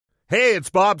Hey, it's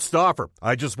Bob Stauffer.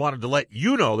 I just wanted to let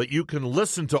you know that you can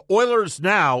listen to Oilers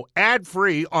Now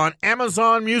ad-free on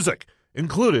Amazon Music,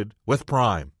 included with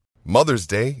Prime. Mother's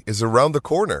Day is around the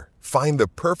corner. Find the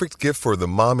perfect gift for the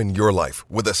mom in your life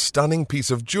with a stunning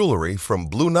piece of jewelry from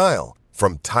Blue Nile.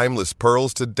 From timeless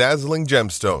pearls to dazzling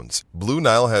gemstones, Blue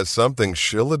Nile has something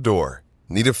she'll adore.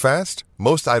 Need it fast?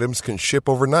 Most items can ship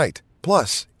overnight.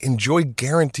 Plus, enjoy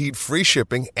guaranteed free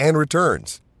shipping and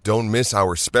returns. Don't miss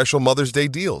our special Mother's Day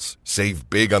deals.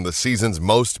 Save big on the season's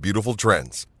most beautiful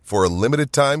trends. For a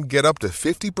limited time, get up to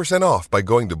 50% off by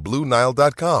going to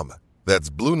BlueNile.com. That's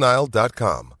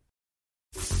BlueNile.com.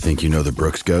 Think you know the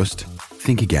Brooks Ghost?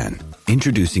 Think again.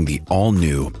 Introducing the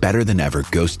all-new, better-than-ever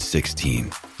Ghost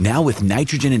 16. Now with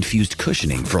nitrogen-infused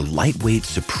cushioning for lightweight,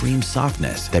 supreme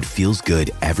softness that feels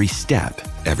good every step,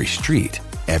 every street,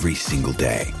 every single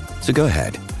day. So go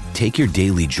ahead. Take your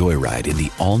daily joyride in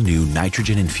the all-new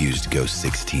nitrogen-infused Ghost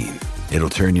 16. It'll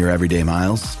turn your everyday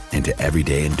miles into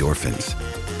everyday endorphins.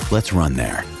 Let's run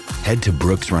there. Head to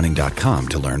brooksrunning.com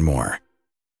to learn more.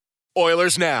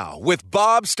 Oilers Now with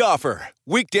Bob Stauffer.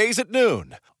 Weekdays at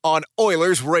noon on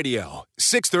Oilers Radio,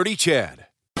 630 CHED.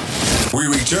 We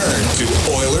return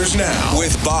to Oilers Now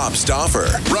with Bob Stauffer.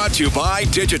 Brought to you by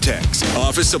Digitex.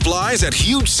 Office supplies at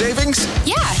huge savings?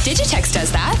 Yeah, Digitex does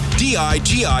that.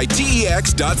 Digitex.ca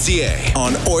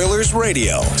on Oilers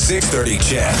Radio, 630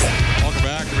 CHED. Welcome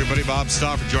back, everybody. Bob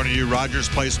Stauffer joining you. Rogers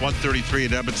Place, 133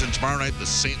 at Edmonton. Tomorrow night, the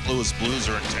St. Louis Blues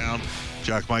are in town.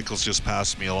 Jack Michaels just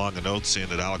passed me along a note saying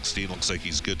that Alex Steen looks like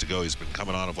he's good to go. He's been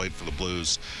coming on of late for the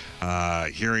Blues.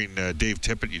 Hearing Dave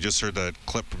Tippett, you just heard that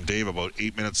clip from Dave about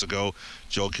 8 minutes ago.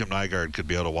 Joakim Nygard could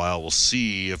be out a while. We'll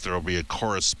see if there will be a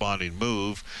corresponding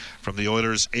move from the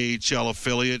Oilers' AHL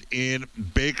affiliate in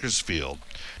Bakersfield.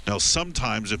 Now,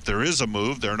 sometimes if there is a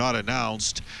move, they're not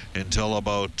announced until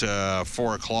about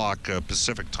 4 o'clock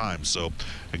Pacific time. So,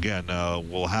 again,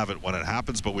 we'll have it when it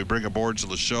happens. But we bring aboard to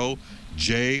the show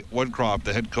Jay Woodcroft,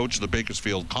 the head coach of the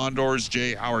Bakersfield Condors.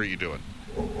 Jay, how are you doing?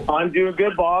 I'm doing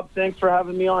good, Bob. Thanks for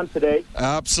having me on today.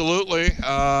 Absolutely.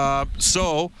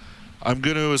 So I'm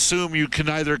going to assume you can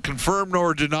neither confirm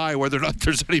nor deny whether or not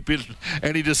there's been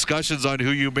any discussions on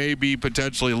who you may be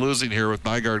potentially losing here with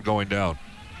Nygard going down.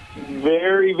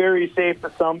 Very, very safe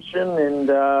assumption. And,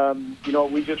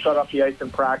 we just got off the ice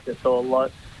in practice, so a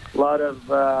lot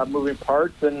of moving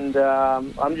parts. And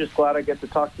I'm just glad I get to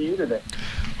talk to you today.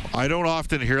 I don't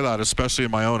often hear that, especially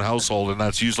in my own household, and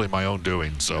that's usually my own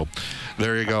doing. So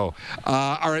there you go.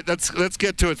 All right, let's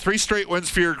get to it. 3 straight wins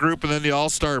for your group, and then the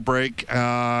All-Star break.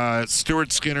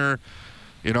 Stuart Skinner,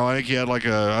 I think he had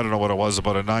about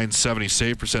a 970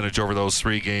 save percentage over those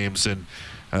 3 games. And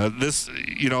this,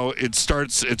 it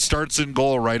starts in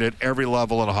goal right at every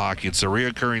level in hockey. It's a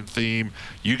reoccurring theme.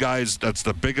 You guys, that's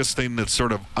the biggest thing that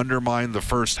sort of undermined the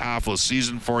first half of the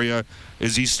season for you,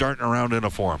 is he's starting around in a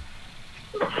form.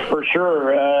 For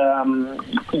sure.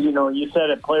 You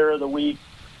said it, player of the week.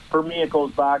 For me, it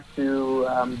goes back to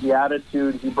the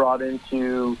attitude he brought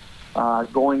into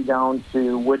going down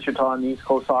to Wichita in the East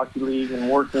Coast Hockey League and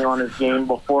working on his game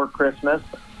before Christmas.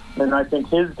 And I think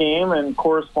his game and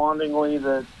correspondingly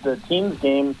the team's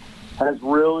game has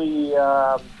really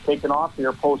taken off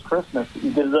here post-Christmas.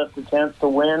 He gives us the chance to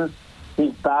win.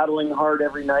 He's battling hard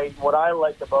every night. What I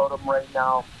like about him right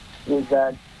now is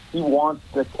that he wants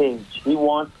the cage. He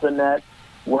wants the net,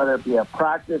 whether it be a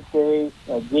practice day,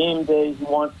 a game day. He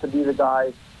wants to be the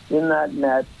guy in that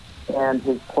net, and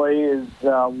his play is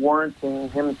warranting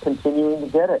him continuing to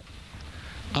get it.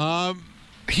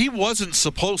 He wasn't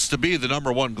supposed to be the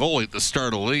number 1 goalie at the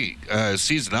start of the league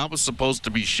season. That was supposed to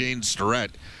be Shane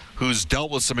Starrett, who's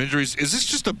dealt with some injuries. Is this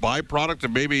just a byproduct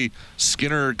of maybe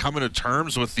Skinner coming to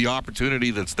terms with the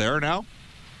opportunity that's there now?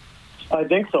 I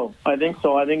think so. I think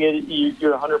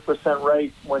you're 100%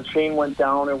 right. When Shane went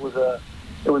down, it was a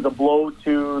blow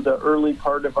to the early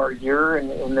part of our year,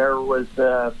 and there was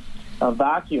a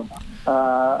vacuum.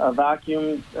 Where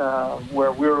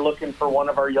we were looking for one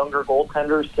of our younger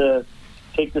goaltenders to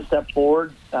take the step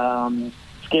forward.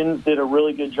 Skins did a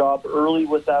really good job early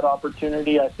with that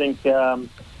opportunity. I think,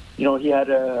 he had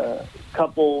a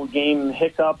couple game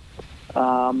hiccups.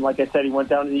 Like I said, he went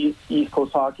down to the East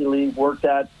Coast Hockey League, worked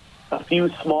at a few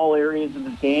small areas of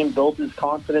his game, built his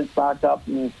confidence back up,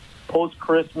 and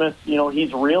post-Christmas,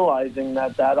 he's realizing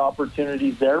that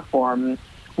opportunity's there for him.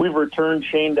 We've returned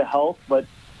Shane to health, but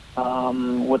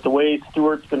with the way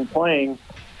Stewart's been playing,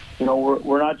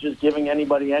 we're not just giving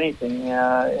anybody anything.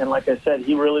 And like I said,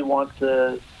 he really wants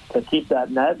to keep that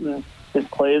net, and his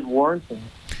play is warranting.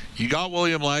 You got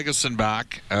William Lagesson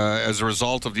back as a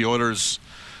result of the Oilers,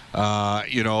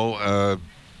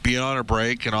 being on a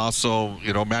break, and also,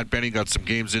 Matt Benning got some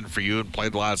games in for you and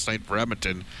played last night for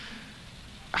Edmonton.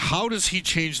 How does he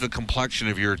change the complexion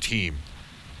of your team?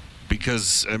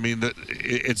 Because,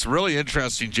 it's really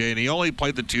interesting, Jay, and he only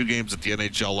played the 2 games at the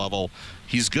NHL level.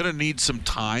 He's going to need some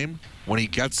time when he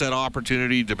gets that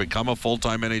opportunity to become a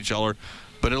full-time NHLer.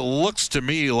 But it looks to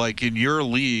me like in your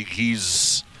league,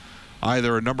 he's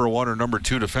either a number 1 or number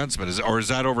 2 defenseman. Or is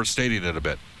that overstating it a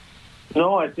bit?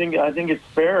 No, I think it's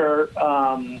fair.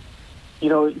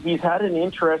 He's had an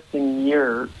interesting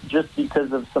year just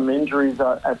because of some injuries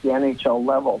at the NHL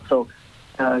level. So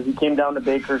he came down to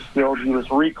Bakersfield. He was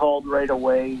recalled right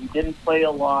away. He didn't play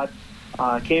a lot.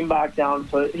 Came back down.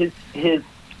 So his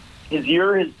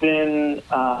year has been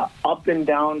up and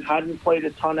down. Hadn't played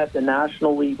a ton at the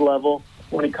National League level.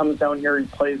 When he comes down here, he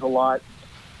plays a lot.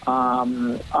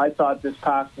 I thought this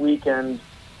past weekend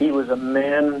he was a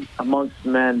man amongst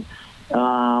men.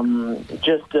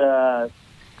 Just a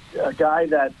guy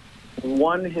that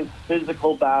won his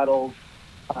physical battles,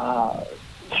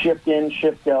 shift in,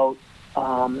 shift out.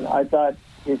 I thought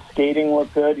his skating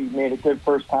looked good. He made a good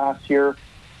first pass here.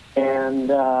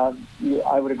 And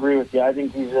I would agree with you. I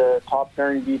think he's a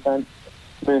top-pairing defenseman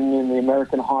in the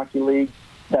American Hockey League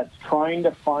that's trying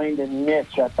to find a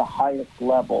niche at the highest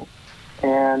level.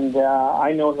 And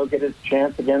I know he'll get his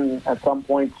chance again at some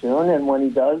point soon. And when he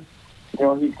does, he's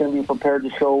going to be prepared to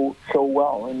show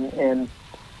well. And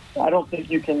I don't think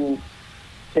you can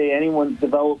say anyone's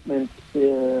development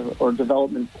or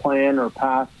development plan or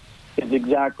path is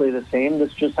exactly the same.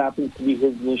 This just happens to be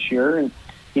his this year. And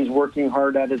he's working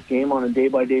hard at his game on a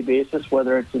day-by-day basis,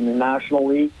 whether it's in the National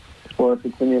League or if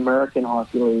it's in the American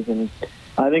Hockey League. And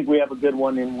I think we have a good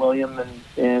one in William,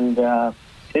 and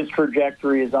his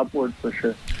trajectory is upward for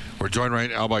sure. We're joined right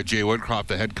now by Jay Woodcroft,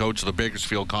 the head coach of the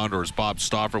Bakersfield Condors. Bob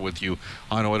Stauffer with you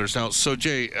on Oilers Now. So,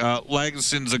 Jay,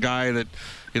 Lagesson's a guy that,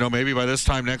 maybe by this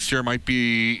time next year might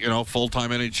be, full-time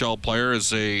NHL player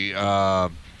as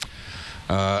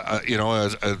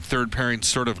as a third pairing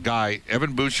sort of guy.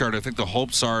 Evan Bouchard, I think the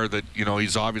hopes are that,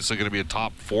 he's obviously going to be a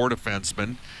top 4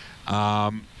 defenseman.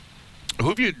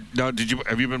 Have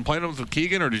you been playing with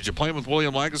Keegan, or did you play with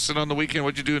William Lagesson on the weekend?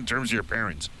 What'd you do in terms of your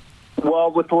pairings?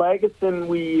 Well, with Lagesson,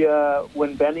 we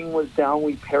when Benning was down,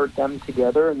 we paired them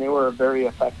together, and they were a very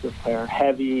effective pair.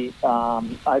 Heavy.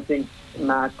 I think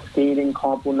Matt's skating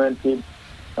complemented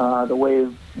the way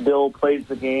Bill plays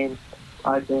the game.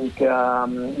 I think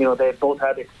they both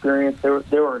had experience.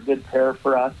 They were a good pair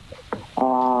for us,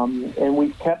 and we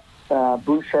kept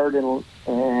Bouchard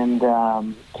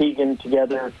and Keegan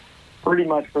together pretty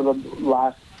much for the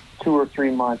last 2 or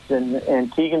 3 months.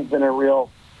 And Keegan's been a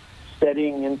real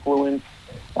steadying influence,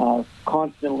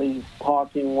 constantly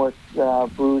talking with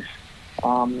Bouch,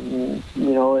 and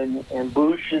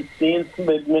Bouch is seeing some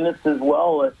minutes as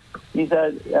well. He's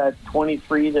at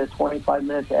 23 to 25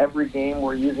 minutes every game.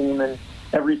 We're using him in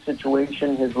every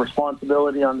situation. His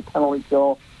responsibility on the penalty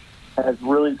kill has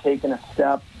really taken a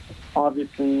step.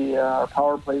 Obviously, our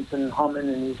power play's been humming,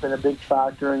 and he's been a big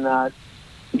factor in that.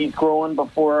 He's growing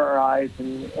before our eyes,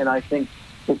 and I think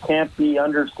it can't be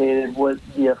understated what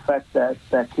the effect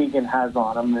that Keegan has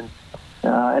on him. And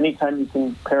anytime you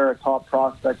can pair a top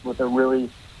prospect with a really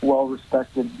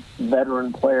well-respected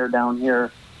veteran player down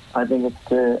here, I think it's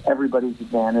to everybody's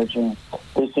advantage, and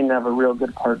they seem to have a real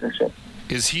good partnership.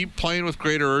 Is he playing with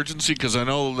greater urgency? Because I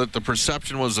know that the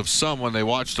perception was of some when they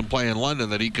watched him play in London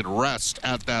that he could rest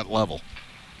at that level.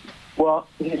 Well,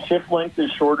 his shift length is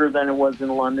shorter than it was in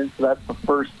London, so that's the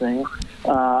first thing.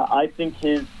 I think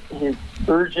his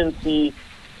urgency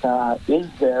is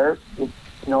there.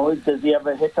 Does he have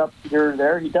a hiccup here or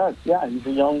there? He does. Yeah, he's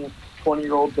a young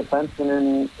 20-year-old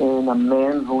defenseman in a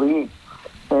man's league.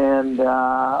 And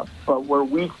but where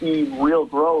we see real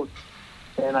growth,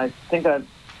 and I think I've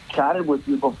chatted with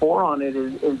you before on it,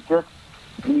 is just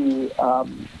the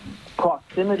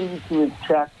proximity to his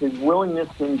check, his willingness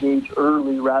to engage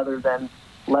early rather than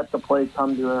let the play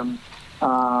come to him,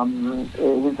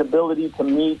 his ability to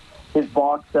meet his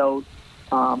box out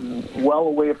well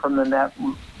away from the net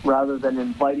rather than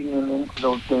inviting him into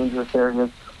those dangerous areas.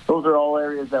 Those are all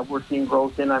areas that we're seeing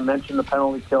growth in. I mentioned the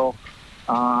penalty kill.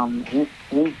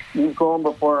 He's going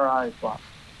before our eyes, Bob.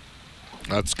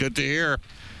 That's good to hear.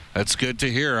 That's good to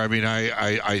hear. I mean,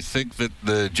 I think that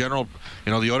the general,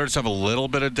 the Oilers have a little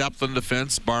bit of depth in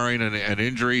defense, barring an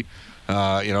injury.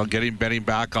 Getting Benning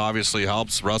back obviously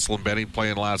helps. Russell and Benning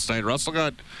playing last night. Russell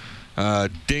got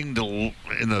dinged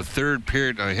in the third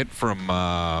period. A hit from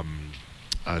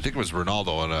I think it was Ronaldo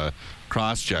on a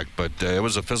cross-check, but it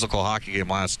was a physical hockey game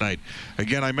last night.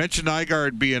 Again, I mentioned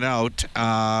Nygaard being out,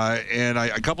 and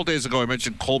a couple days ago I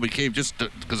mentioned Colby Cave just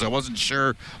because I wasn't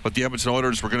sure what the Edmonton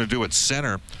Oilers were going to do at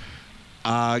center.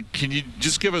 Can you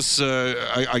just give us,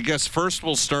 I guess first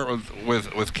we'll start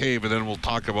with Cave, and then we'll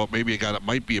talk about maybe a guy that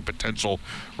might be a potential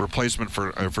replacement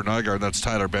for Nygaard, and that's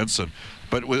Tyler Benson.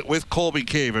 But with Colby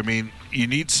Cave, I mean, you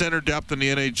need center depth in the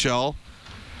NHL.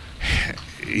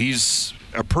 He's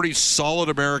a pretty solid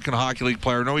American Hockey League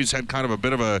player. I know he's had kind of a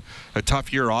bit of a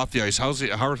tough year off the ice. How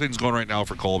are things going right now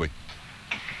for Colby?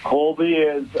 Colby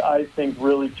has, I think,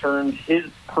 really turned his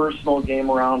personal game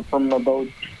around from about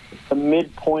the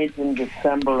midpoint in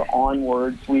December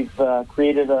onwards. We've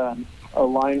created a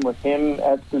line with him,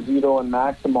 Esposito, and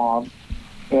Maximov,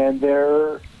 and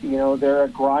they're a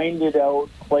grinded out,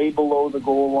 play below the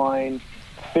goal line,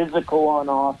 physical on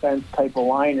offense type of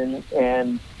line,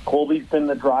 and Colby's been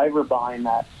the driver behind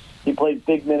that. He plays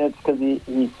big minutes because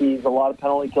he sees a lot of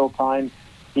penalty kill time.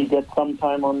 He gets some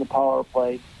time on the power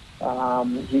play.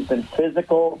 He's been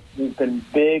physical. He's been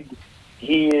big.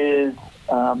 He is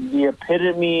the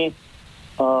epitome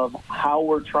of how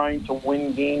we're trying to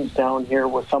win games down here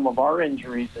with some of our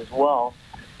injuries as well,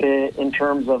 in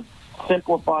terms of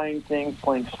simplifying things,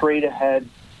 playing straight ahead,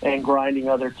 and grinding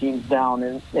other teams down.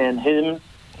 And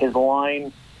his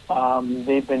line,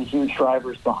 they've been huge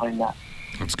drivers behind that.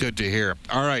 That's good to hear.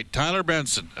 All right, Tyler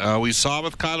Benson. We saw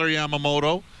with Kailer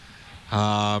Yamamoto.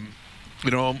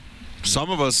 Some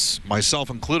of us, myself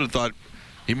included, thought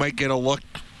he might get a look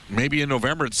maybe in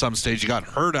November at some stage. He got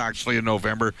hurt actually in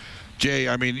November. Jay,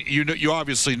 I mean, you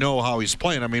obviously know how he's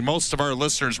playing. I mean, most of our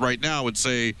listeners right now would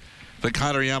say that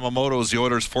Kailer Yamamoto is the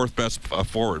Oilers' fourth best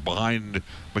forward behind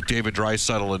McDavid,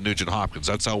 Draisaitl, and Nugent Hopkins.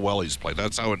 That's how well he's played.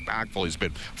 That's how impactful he's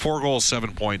been. 4 goals,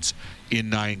 7 points in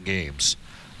 9 games.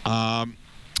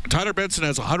 Tyler Benson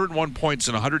has 101 points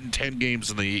in 110 games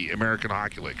in the American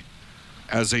Hockey League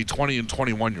as a 20 and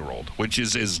 21-year-old, which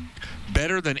is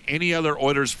better than any other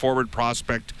Oilers forward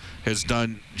prospect has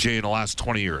done, Jay, in the last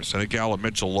 20 years. I think Alan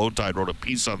Mitchell, Low Tide, wrote a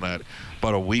piece on that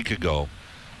about a week ago.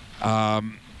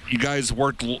 You guys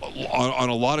worked on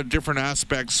a lot of different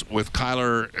aspects with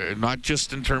Kailer, not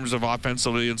just in terms of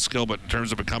offensively and skill, but in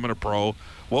terms of becoming a pro.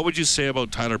 What would you say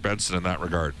about Tyler Benson in that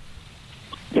regard?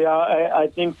 Yeah, I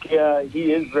think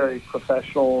he is very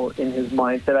professional in his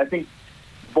mindset. I think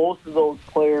both of those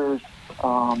players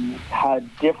had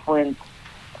different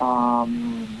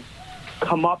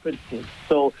comeuppances.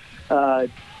 So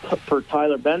for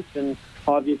Tyler Benson,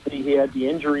 obviously he had the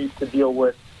injuries to deal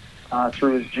with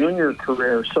through his junior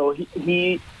career. So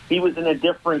he was in a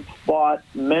different spot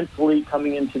mentally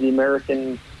coming into the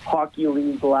American Hockey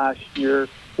League last year.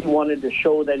 He wanted to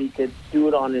show that he could do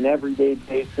it on an everyday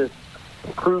basis,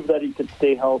 prove that he could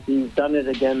stay healthy. He's done it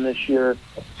again this year.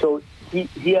 So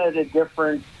he has a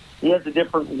different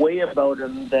way about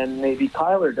him than maybe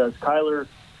Kailer does. Kailer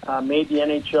made the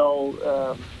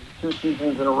NHL 2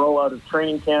 seasons in a row out of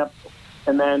training camp,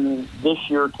 and then this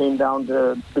year came down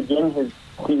to begin his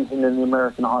season in the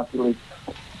American Hockey League.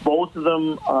 Both of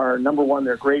them are, number one,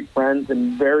 they're great friends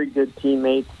and very good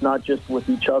teammates, not just with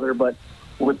each other, but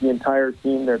with the entire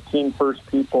team. They're team-first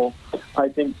people. I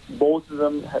think both of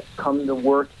them have come to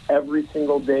work every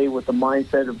single day with the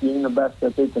mindset of being the best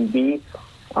that they can be.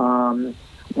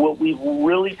 What we've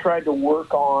really tried to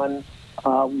work on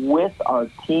with our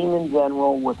team in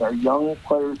general, with our young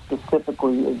players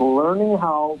specifically, is learning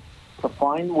how to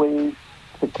find ways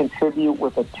to contribute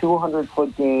with a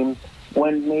 200-foot game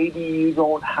when maybe you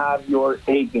don't have your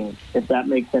A game, if that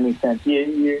makes any sense.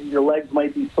 Your legs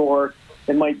might be sore.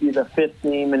 It might be the 5th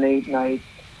game in 8 nights.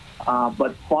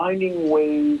 But finding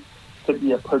ways to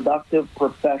be a productive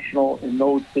professional in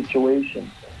those situations.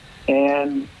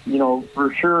 And,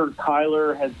 for sure,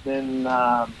 Kailer has been,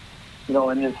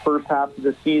 in his first half of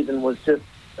the season was just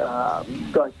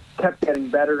kept getting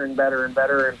better and better and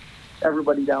better. And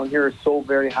everybody down here is so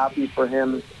very happy for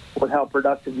him with how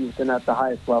productive he's been at the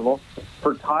highest level.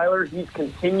 For Tyler, he's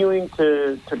continuing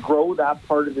to grow that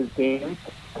part of his game.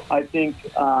 I think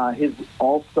his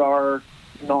all-star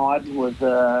nod was,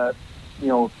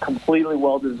 completely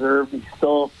well-deserved. He's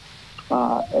still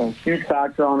a huge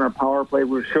factor on our power play.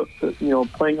 We're,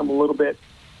 playing him a little bit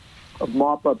of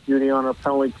mop-up duty on our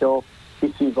penalty kill.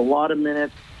 He sees a lot of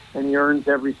minutes, and he earns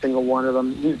every single one of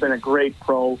them. He's been a great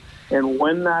pro, and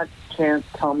when that chance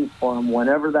comes for him,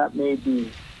 whenever that may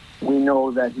be, we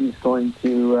know that he's going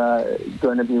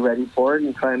to be ready for it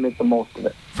and try and make the most of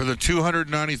it. For the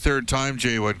 293rd time,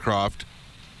 Jay Woodcroft,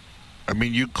 I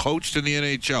mean, you coached in the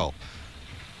NHL.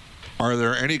 Are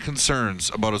there any concerns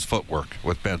about his footwork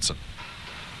with Benson?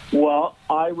 Well,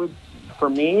 I would for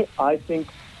me, I think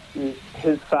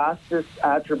his fastest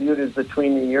attribute is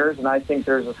between the ears, and I think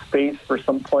there's a space for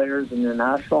some players in the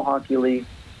National Hockey League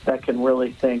that can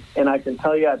really think. And I can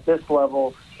tell you at this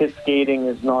level, his skating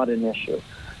is not an issue.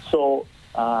 So,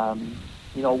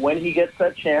 when he gets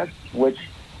that chance, which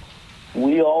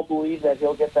we all believe that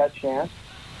he'll get that chance,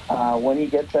 when he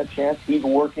gets that chance, he's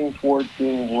working towards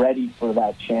being ready for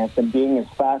that chance and being as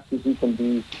fast as he can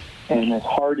be and as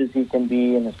hard as he can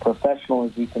be and as professional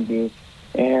as he can be.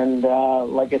 And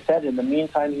like I said, in the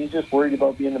meantime, he's just worried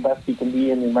about being the best he can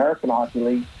be in the American Hockey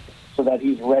League so that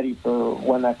he's ready for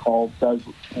when that call does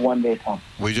one day come.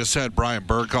 We just had Brian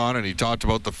Burke on, and he talked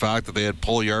about the fact that they had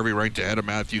Puljujarvi ranked ahead of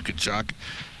Matthew Tkachuk,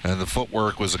 and the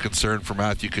footwork was a concern for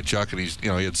Matthew Tkachuk, and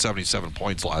he had 77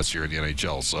 points last year in the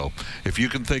NHL. So if you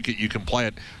can think it, you can play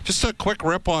it. Just a quick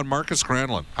rip on Marcus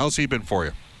Granlund. How's he been for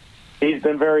you? He's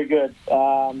been very good.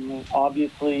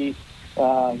 Obviously,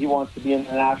 he wants to be in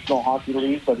the National Hockey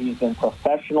League, but he's been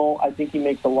professional. I think he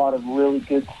makes a lot of really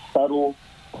good, subtle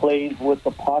plays with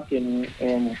the puck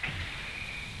and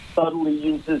subtly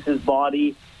uses his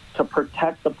body to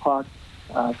protect the puck,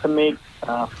 to make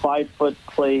 5-foot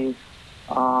plays.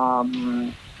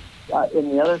 And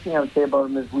the other thing I would say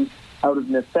about him is out of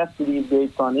necessity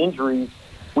based on injuries,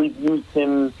 we've used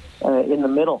him in the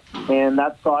middle, and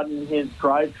that's gotten his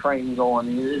drive train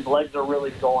going. His legs are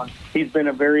really going. He's been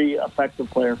a very effective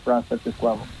player for us at this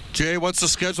level. Jay, what's the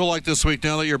schedule like this week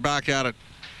now that you're back at it?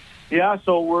 Yeah,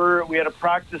 so we had a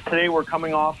practice today. We're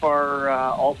coming off our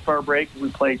All-Star break.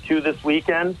 We play 2 this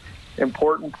weekend,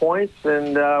 important points,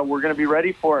 and we're going to be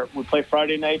ready for it. We play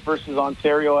Friday night versus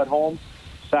Ontario at home,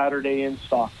 Saturday in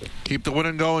Stockton. Keep the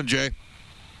winning going, Jay.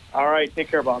 All right, take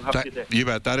care, Bob. Have a good day. You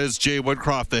bet. That is Jay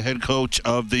Woodcroft, the head coach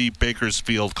of the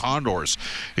Bakersfield Condors.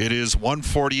 It is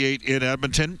 1:48 in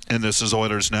Edmonton, and this is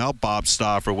Oilers Now. Bob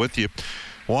Stauffer with you.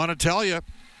 Want to tell you,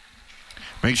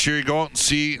 make sure you go out and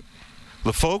see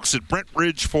the folks at Brent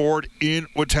Ridge Ford in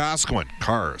Wetaskiwin.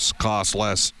 Cars cost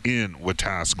less in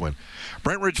Wetaskiwin.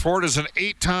 Brent Ridge Ford is an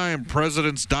 8-time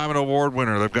President's Diamond Award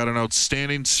winner. They've got an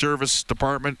outstanding service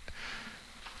department.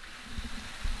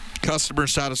 Customer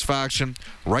satisfaction.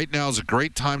 Right now is a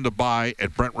great time to buy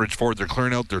at Brent Ridge Ford. They're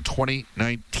clearing out their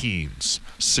 2019s.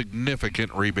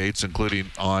 Significant rebates, including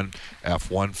on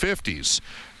F-150s.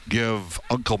 Give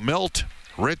Uncle Milt,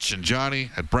 Rich, and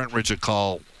Johnny at Brent Ridge a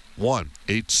call.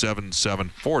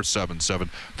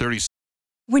 1-877-477-30.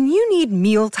 When you need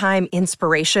mealtime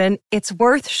inspiration, it's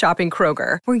worth shopping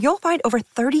Kroger, where you'll find over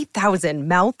 30,000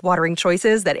 mouth-watering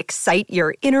choices that excite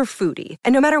your inner foodie.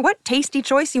 And no matter what tasty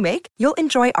choice you make, you'll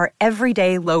enjoy our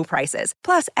everyday low prices,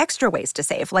 plus extra ways to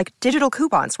save, like digital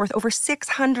coupons worth over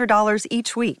 $600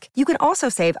 each week. You can also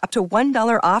save up to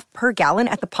 $1 off per gallon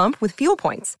at the pump with fuel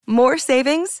points. More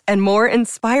savings and more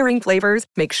inspiring flavors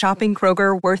make shopping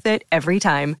Kroger worth it every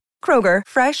time. Kroger,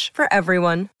 fresh for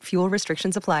everyone. Fuel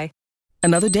restrictions apply.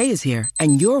 Another day is here,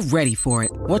 and you're ready for it.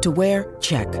 What to wear?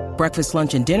 Check. Breakfast,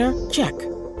 lunch, and dinner? Check.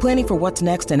 Planning for what's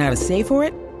next and how to save for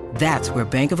it? That's where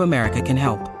Bank of America can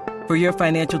help. For your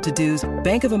financial to-dos,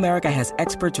 Bank of America has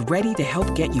experts ready to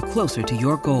help get you closer to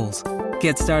your goals.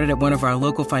 Get started at one of our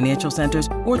local financial centers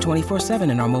or 24/7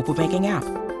 in our mobile banking app.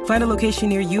 Find a location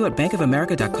near you at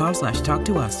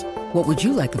bankofamerica.com/talktous. What would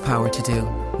you like the power to do?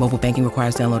 Mobile banking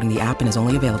requires downloading the app and is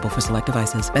only available for select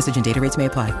devices. Message and data rates may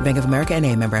apply. Bank of America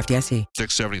NA, member FDIC.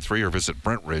 673 or visit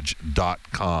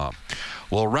BrentRidge.com.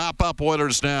 We'll wrap up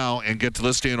Oilers Now and get to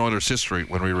this day in Oilers history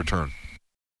when we return.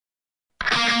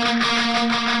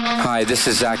 Hi, this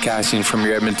is Zach Cassian from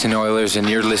your Edmonton Oilers, and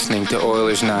you're listening to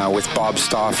Oilers Now with Bob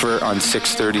Stauffer on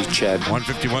 630 CHED.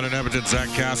 151 in Edmonton. Zach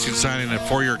Cassian signing a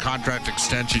 4-year contract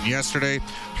extension yesterday.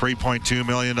 $3.2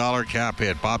 million cap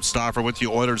hit. Bob Stauffer with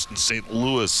you. Oilers in St.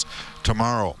 Louis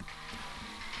tomorrow.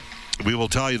 We will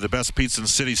tell you the best pizza in the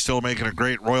city, still making a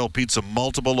great Royal Pizza.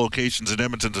 Multiple locations in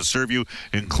Edmonton to serve you,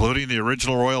 including the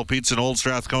original Royal Pizza in Old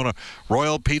Strathcona.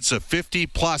 Royal Pizza,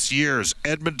 50-plus years.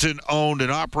 Edmonton owned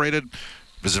and operated.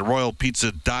 Visit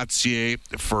royalpizza.ca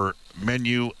for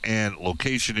menu and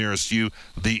location nearest you.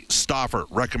 The Stauffer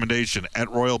recommendation at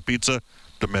Royal Pizza,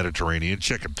 the Mediterranean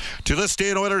chicken. To this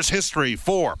day in Oilers history,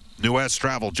 for New West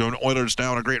Travel. Join Oilers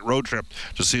now on a great road trip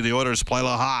to see the Oilers play the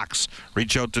Hawks.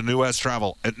 Reach out to New West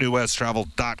Travel at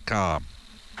newwesttravel.com.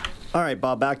 All right,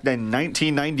 Bob, back in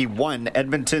 1991,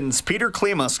 Edmonton's Peter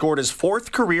Klima scored his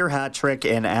 4th career hat trick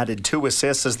and added 2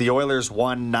 assists as the Oilers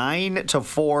won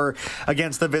 9-4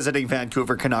 against the visiting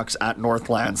Vancouver Canucks at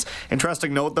Northlands.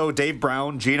 Interesting note, though, Dave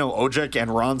Brown, Gino Ojic,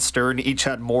 and Ron Stern each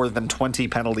had more than 20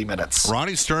 penalty minutes.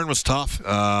 Ronnie Stern was tough.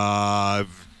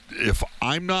 If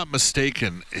I'm not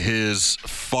mistaken, his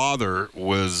father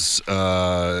was,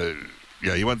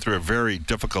 he went through a very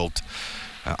difficult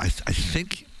I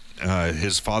think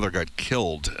his father got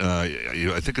killed.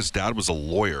 I think his dad was a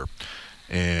lawyer,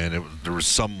 and there was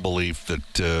some belief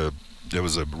that there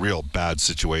was a real bad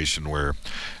situation where it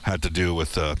had to do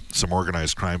with some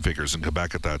organized crime figures in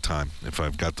Quebec at that time, if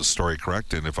I've got the story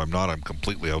correct. And if I'm not, I'm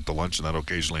completely out to lunch, and that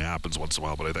occasionally happens once in a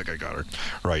while, but I think I got her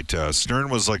right. Stern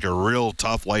was like a real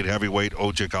tough light heavyweight.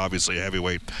 Ojic, obviously a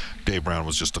heavyweight. Dave Brown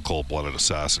was just a cold-blooded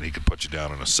assassin. He could put you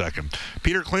down in a second.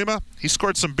 Peter Klima, he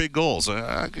scored some big goals.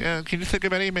 Can you think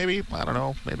of any? Maybe, I don't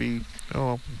know,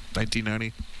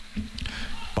 1990.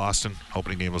 Boston,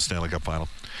 opening game of the Stanley Cup Final.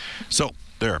 So,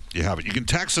 there you have it. You can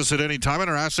text us at any time on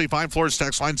our Ashley Fine Floors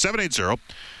text line 780.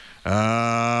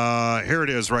 Here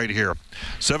it is right here.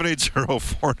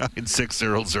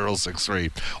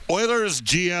 780-496-0063. Oilers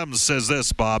GM says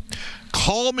this, Bob.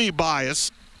 Call me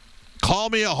biased. Call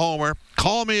me a homer.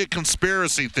 Call me a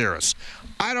conspiracy theorist.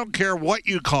 I don't care what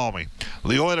you call me.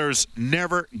 The Oilers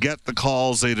never get the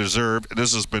calls they deserve.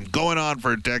 This has been going on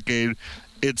for a decade.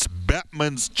 It's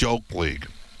Bettman's Joke League.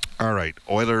 All right,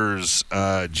 Oilers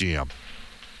GM.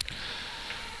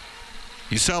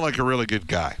 You sound like a really good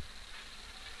guy,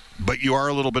 but you are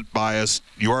a little bit biased,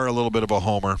 you are a little bit of a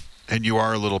homer, and you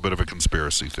are a little bit of a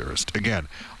conspiracy theorist. Again,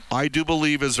 I do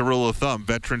believe, as a rule of thumb,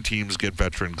 veteran teams get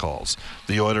veteran calls.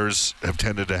 The Oilers have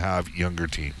tended to have younger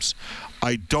teams.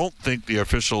 I don't think the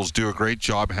officials do a great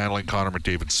job handling Connor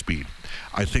McDavid's speed.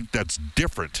 I think that's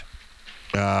different.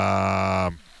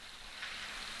 I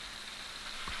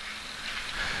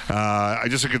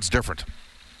just think it's different,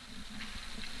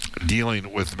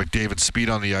 dealing with McDavid's speed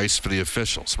on the ice for the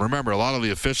officials. Remember, a lot of the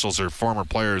officials are former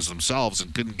players themselves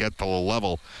and couldn't get to the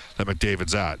level that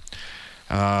McDavid's at.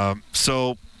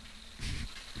 So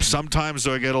sometimes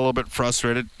do I get a little bit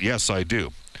frustrated? Yes, I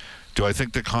do. Do I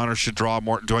think that Connor should draw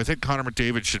more? Do I think Connor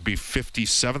McDavid should be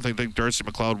 57th? I think Darcy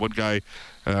McLeod, one guy,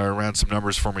 ran some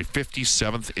numbers for me.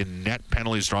 57th in net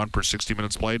penalties drawn per 60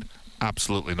 minutes played?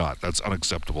 Absolutely not. That's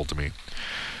unacceptable to me.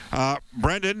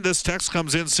 Brendan, this text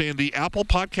comes in saying the Apple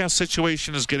Podcast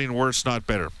situation is getting worse, not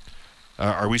better.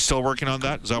 Are we still working on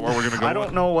that? Is that where we're going to go? I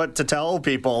don't know what to tell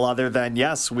people other than,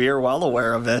 yes, we are well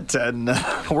aware of it, and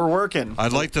we're working.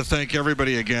 I'd like to thank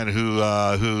everybody again who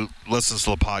listens to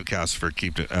the podcast for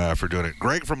doing it.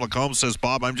 Greg from Lacombe says,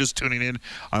 Bob, I'm just tuning in.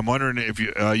 I'm wondering if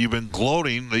you've been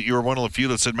gloating that you were one of the few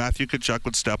that said Matthew Tkachuk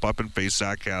would step up and face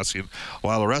Zach Kassian,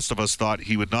 while the rest of us thought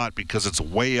he would not because it's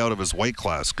way out of his weight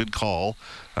class. Good call.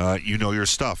 You know your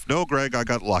stuff. No, Greg, I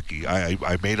got lucky.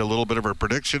 I made a little bit of a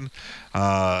prediction.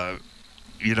 I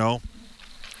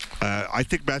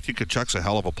think Matthew Tkachuk's a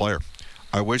hell of a player.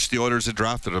 I wish the Oilers had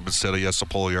drafted him instead of Jesse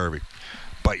Puljujärvi.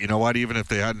 But you know what? Even if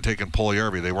they hadn't taken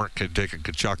Puljujärvi, they weren't taking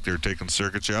Tkachuk. They were taking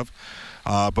Sergachev.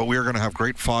 But we are going to have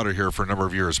great fodder here for a number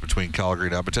of years between Calgary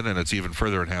and Edmonton, and it's even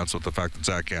further enhanced with the fact that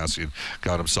Zach Kassian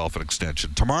got himself an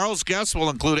extension. Tomorrow's guests will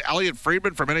include Elliot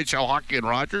Friedman from NHL Hockey and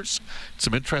Rogers.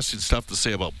 Some interesting stuff to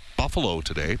say about Buffalo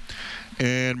today.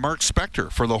 And Mark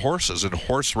Spector for the horses in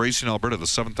Horse Racing Alberta, the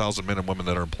 7,000 men and women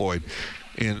that are employed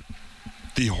in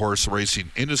the horse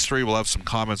racing industry. We'll have some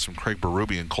comments from Craig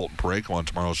Berube and Colton Parayko on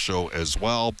tomorrow's show as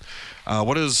well.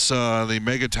 What is the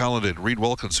mega-talented Reed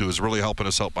Wilkins, who is really helping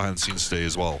us out behind the scenes today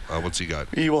as well? What's he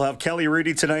got? You will have Kelly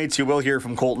Rudy tonight. You will hear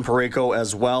from Colton Parayko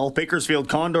as well. Bakersfield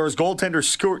Condors goaltender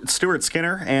Stuart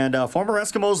Skinner and former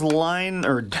Eskimos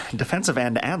defensive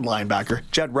end and linebacker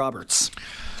Jed Roberts.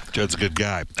 Jed's a good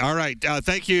guy. All right.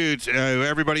 Thank you to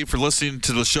everybody for listening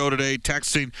to the show today,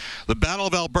 texting. The Battle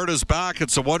of Alberta's back.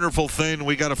 It's a wonderful thing.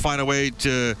 We got to find a way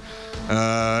to,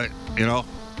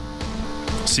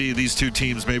 see these two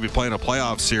teams maybe playing a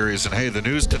playoff series. And, hey, the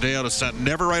news today out of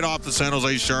never write off the San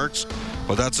Jose Sharks,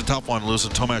 but that's a tough one,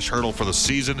 losing Tomas Hertl for the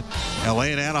season. LA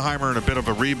and Anaheim are in a bit of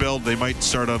a rebuild. They might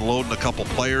start unloading a couple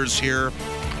players here.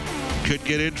 Could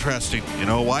get interesting. You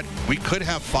know what? We could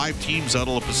have 5 teams out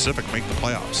of the Pacific make the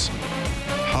playoffs.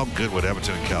 How good would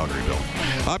Edmonton and Calgary be?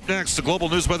 Up next, the Global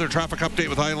News Weather Traffic Update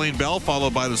with Eileen Bell,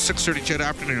 followed by the 6:30 CHED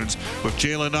Afternoons with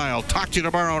Jalen Nye. I'll talk to you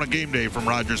tomorrow on a game day from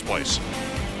Rogers Place.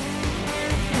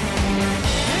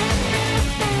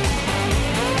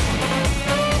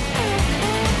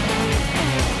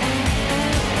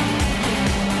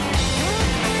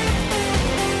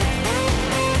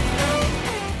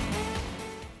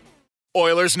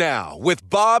 Oilers Now with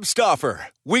Bob Stauffer.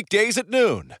 Weekdays at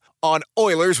noon on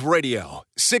Oilers Radio,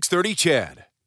 630 CHED.